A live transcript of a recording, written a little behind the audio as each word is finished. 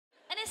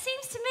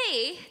to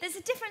me, there's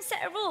a different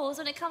set of rules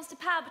when it comes to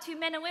power between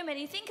men and women.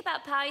 You think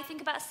about power, you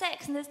think about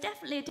sex, and there's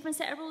definitely a different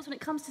set of rules when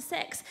it comes to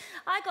sex.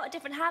 I got a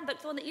different handbook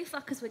to the one that you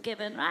fuckers were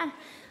given, right?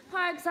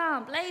 For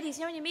example, ladies,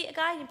 you know when you meet a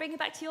guy and you bring him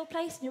back to your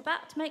place and you're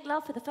about to make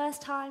love for the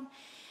first time,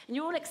 and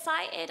you're all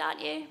excited,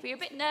 aren't you? But you're a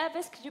bit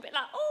nervous because you're a bit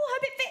like, oh,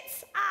 hope it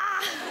fits.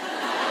 Ah!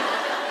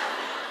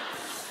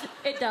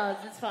 It does,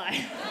 it's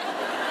fine.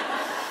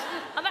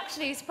 I'm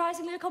actually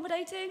surprisingly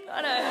accommodating.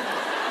 I know.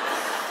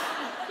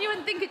 You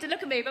wouldn't think it to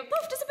look at me, but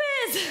poof,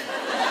 disappears.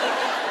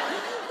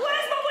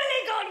 Where's my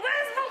willy gone?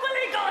 Where's my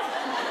willy gone?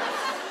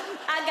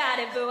 I got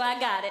it, boo, I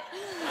got it.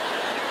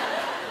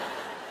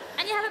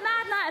 And you have a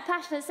mad night of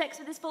passionate sex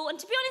with this fool, and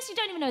to be honest, you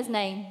don't even know his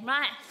name,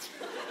 right?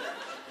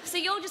 So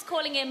you're just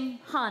calling him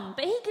hun,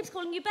 but he keeps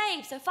calling you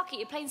babe, so fuck it,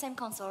 you're playing the same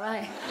console,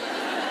 right?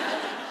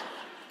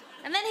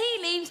 And then he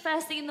leaves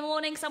first thing in the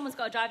morning, someone's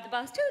got to drive the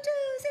bus.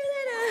 Toot-toot, see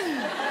you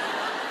later.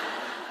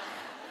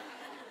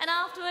 And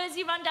afterwards,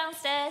 you run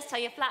downstairs, tell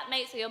your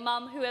flatmates or your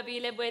mum, whoever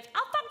you live with,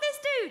 I'll fuck this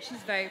dude.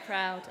 She's very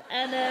proud.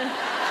 And if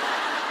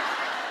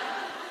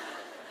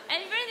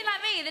you're anything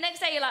like me, the next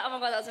day you're like, oh my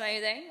God, that's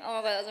amazing. Oh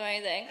my God, that's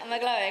amazing. Am I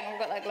glowing? I've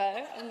got that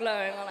glow. I'm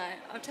glowing, aren't I?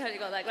 I've totally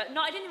got that glow.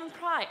 No, I didn't even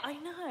cry. I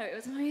know, it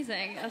was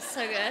amazing. It was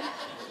so good.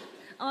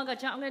 Oh my God,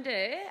 do you know what I'm going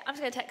to do? I'm just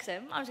going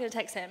to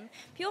text him.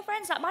 If your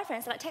friends, like my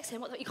friends, like text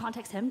him. What, you can't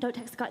text him. Don't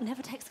text the guy.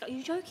 Never text the guy.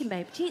 You're joking,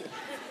 babe. Jeez.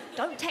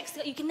 Don't text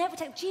the guy. You can never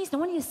text. Jeez, no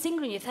wonder you're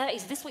single in your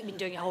 30s. This is what you've been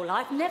doing your whole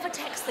life. Never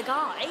text the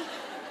guy.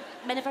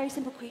 Men are very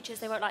simple creatures.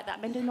 They won't like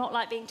that. Men do not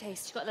like being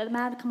chased. You've got to let the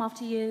man come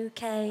after you,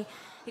 okay?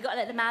 You've got to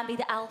let the man be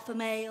the alpha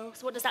male.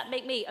 So what does that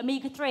make me?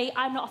 Omega-3,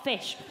 I'm not a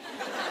fish.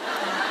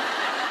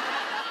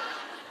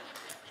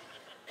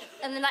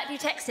 And then, like, if you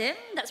text him,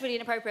 that's really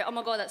inappropriate. Oh,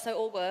 my God, that's so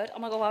awkward. Oh,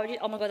 my God, why would you?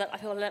 Oh, my God, I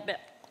feel a little bit...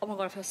 Oh, my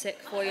God, I feel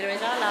sick for you,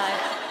 Louisa. Like,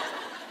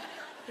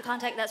 you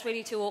can't take... That's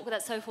really too awkward.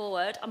 That's so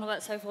forward. Oh, my God,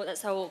 that's so forward. That's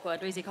so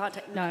awkward. Louisa, you can't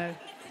take... No,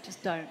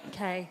 just don't,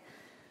 OK?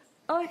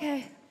 Oh,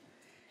 OK.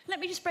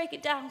 Let me just break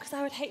it down, because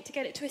I would hate to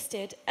get it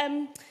twisted.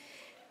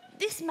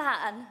 This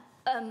man,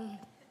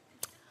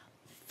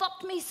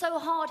 fucked me so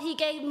hard he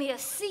gave me a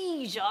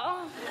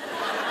seizure.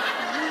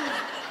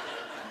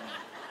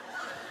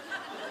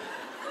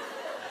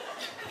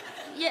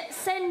 Yet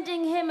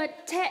sending him a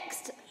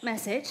text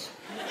message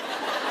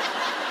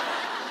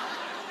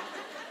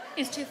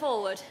is too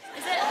forward.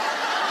 Is it?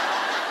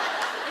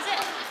 Is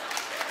it?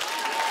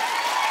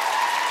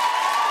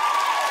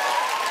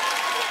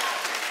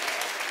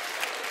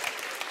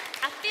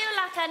 I feel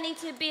like I need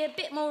to be a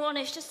bit more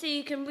honest just so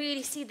you can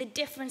really see the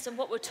difference of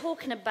what we're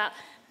talking about.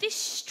 This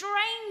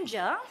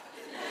stranger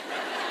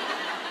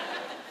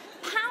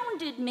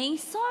pounded me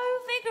so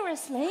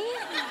vigorously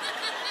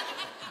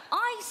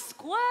I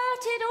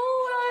squirted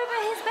all over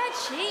his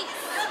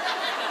bedsheets.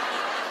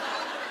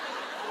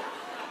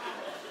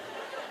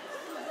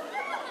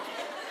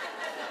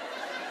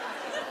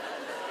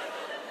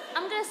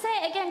 I'm going to say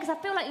it again because I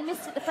feel like you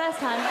missed it the first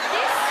time.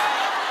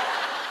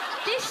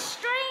 This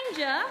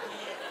stranger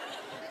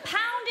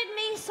pounded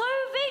me so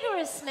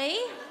vigorously,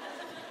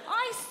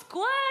 I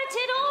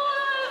squirted all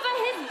over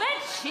his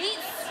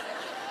bedsheets.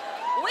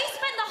 We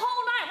spent the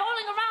whole night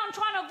rolling around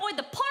trying to avoid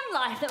the pond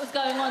life that was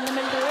going on in the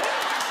middle of the room.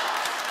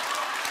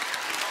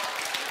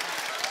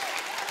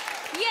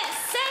 Yet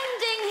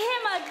sending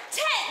him a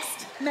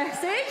text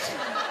message,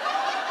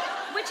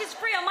 which is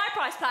free on my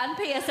price plan,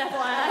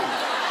 PSFYI.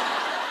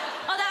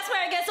 Oh, that's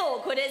where it gets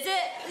awkward, is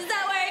it? Is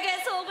that where it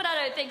gets awkward? I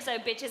don't think so,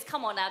 bitches.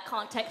 Come on now,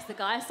 can't text the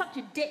guy. I sucked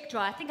your dick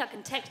dry. I think I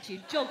can text you.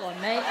 Jog on,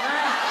 mate. Jog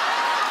on.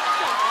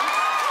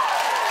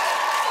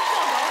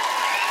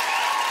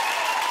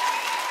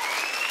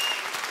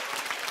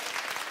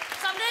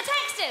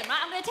 Right?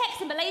 I'm going to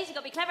text him, but ladies, you've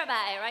got to be clever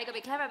about it, right? You've got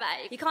to be clever about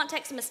it. You can't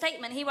text him a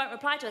statement. He won't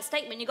reply to a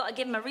statement. You've got to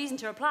give him a reason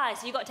to reply,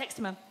 so you've got to text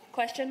him a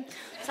question.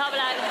 So I'll be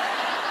like...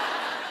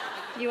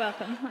 You're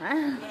welcome.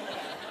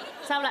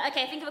 So I'm like,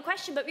 OK, think of a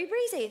question, but be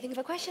breezy. Think of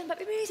a question, but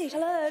be breezy.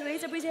 Hello,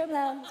 Louisa, breezy, I'm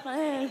loud. So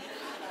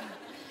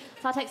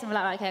I'll text him,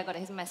 like, right, OK, I've got it.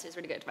 His message is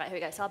really good. Right, here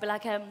we go. So I'll be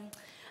like, hi,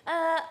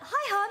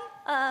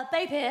 hon.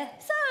 Babe here.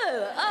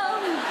 So,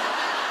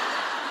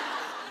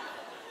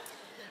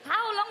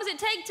 how long does it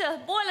take to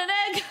boil an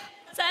egg?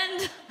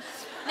 Send.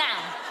 Now,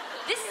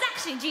 this is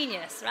actually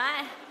genius,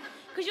 right?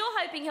 Because you're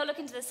hoping he'll look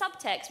into the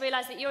subtext,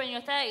 realise that you're in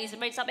your 30s and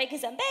ready to start making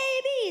some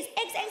babies.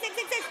 Eggs, eggs, eggs,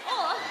 eggs, eggs.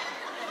 Or,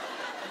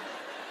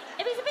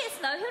 if he's a bit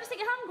slow, he'll just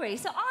think you're hungry.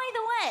 So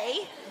either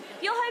way,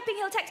 you're hoping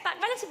he'll text back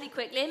relatively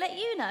quickly and let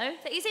you know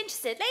that he's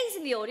interested. Ladies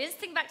in the audience,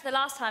 think back to the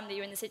last time that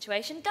you were in the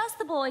situation. Does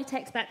the boy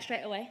text back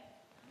straight away?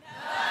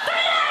 No! 3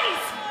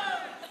 days!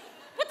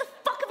 What the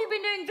fuck have you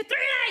been doing for 3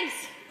 days?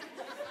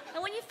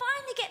 And when you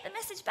finally get the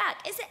message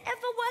back, is it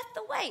ever worth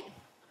the wait?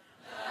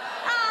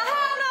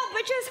 Hell no,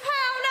 bitches,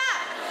 hell no!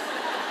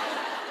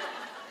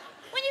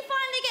 When you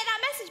finally get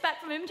that message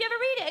back from him, do you ever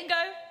read it and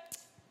go,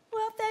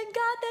 well, thank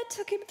God that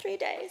took him 3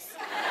 days?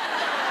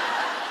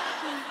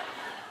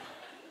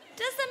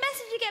 Does the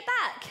message you get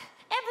back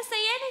ever say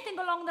anything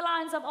along the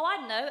lines of, oh, I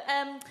don't know,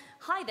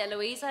 hi there,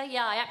 Louisa.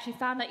 Yeah, I actually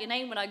found out your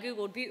name when I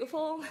Googled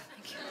beautiful.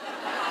 Thank you.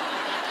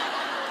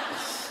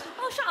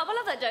 Oh, shut up, I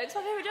love that joke, it's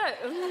my favourite joke.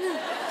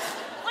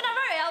 When I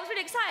wrote it, I was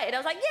really excited. I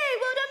was like, yay,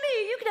 well done me,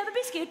 you can have a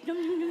biscuit. They're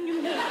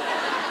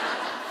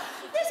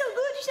so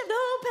good, you should have the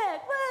whole pack.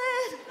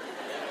 What?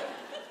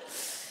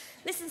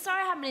 Listen,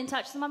 sorry I haven't been in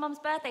touch. It's my mum's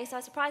birthday, so I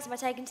surprised her by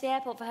taking to the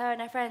airport for her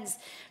and her friends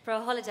for a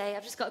holiday.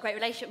 I've just got a great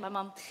relationship with my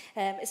mum.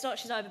 She's not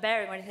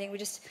overbearing or anything. I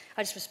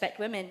just respect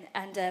women.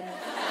 And the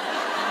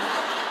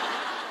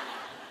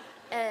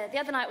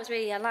other night was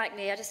really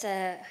unlikely. I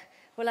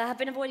have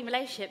been avoiding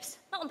relationships.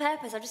 Not on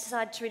purpose. I've just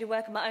decided to really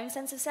work on my own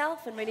sense of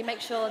self and really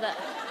make sure that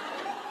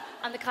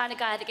I'm the kind of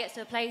guy that gets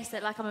to a place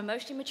that, like, I'm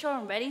emotionally mature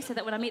and ready, so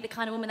that when I meet the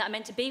kind of woman that I'm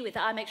meant to be with,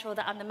 that I make sure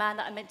that I'm the man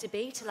that I'm meant to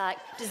be to, like,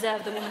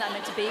 deserve the woman that I'm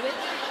meant to be with.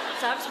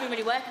 So I've just been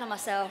really working on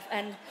myself,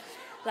 and,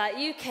 like,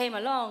 you came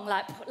along,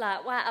 like,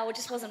 wow, I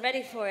just wasn't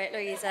ready for it,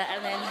 Louisa,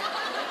 and then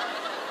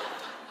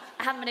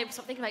I haven't been able to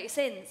stop thinking about you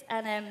since,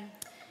 and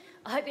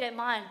I hope you don't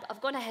mind, but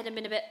I've gone ahead and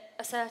been a bit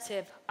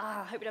assertive.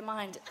 I hope you don't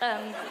mind.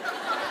 I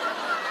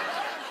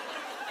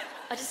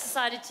just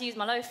decided to use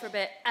my loaf for a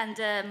bit, and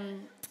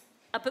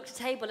I booked a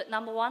table at No.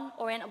 1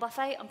 Oriental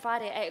Buffet on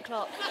Friday at 8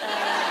 o'clock.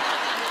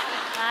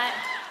 Right?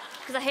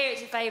 Because I hear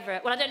it's your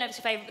favourite. Well, I don't know if it's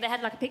your favourite, but they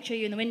had, like, a picture of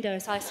you in the window,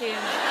 so I assume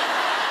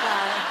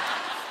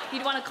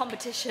you'd won a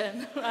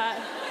competition,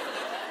 right?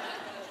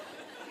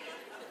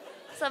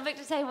 So I booked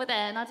a table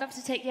there, and I'd love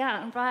to take you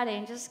out on Friday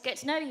and just get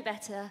to know you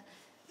better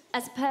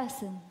as a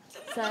person.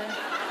 So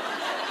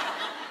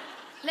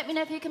let me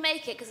know if you can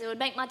make it, because it would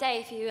make my day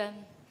if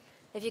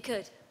you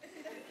could.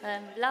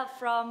 Love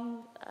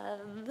from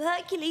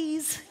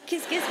Hercules.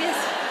 Kiss, kiss, kiss.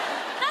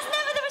 That's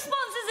never the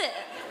response, is it?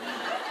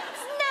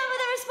 It's never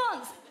the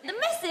response. The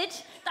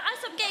message that I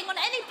stopped getting on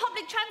any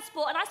public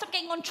transport and I stopped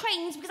getting on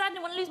trains because I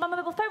didn't want to lose my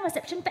mobile phone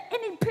reception for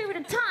any period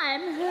of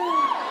time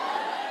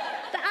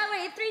that I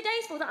waited 3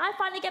 days for, that I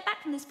finally get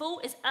back from this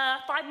fool, is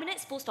 5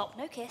 minutes, full stop,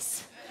 no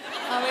kiss.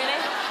 Oh, really?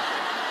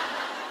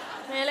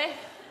 Really?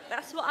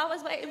 That's what I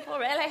was waiting for,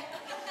 really?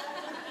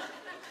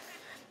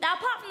 Now,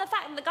 apart from the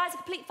fact that the guy's a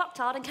complete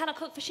fucktard and cannot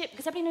cook for shit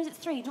because everybody knows it's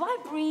 3, do I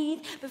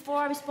breathe before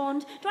I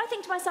respond? Do I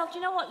think to myself, do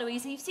you know what,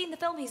 Louisa, you've seen the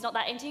film he's not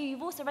that into,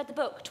 you've also read the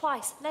book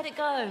twice. Let it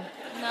go.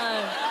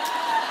 No.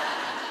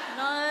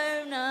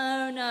 No,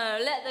 no, no.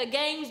 Let the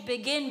games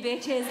begin,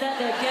 bitches. Let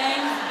the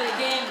games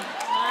begin.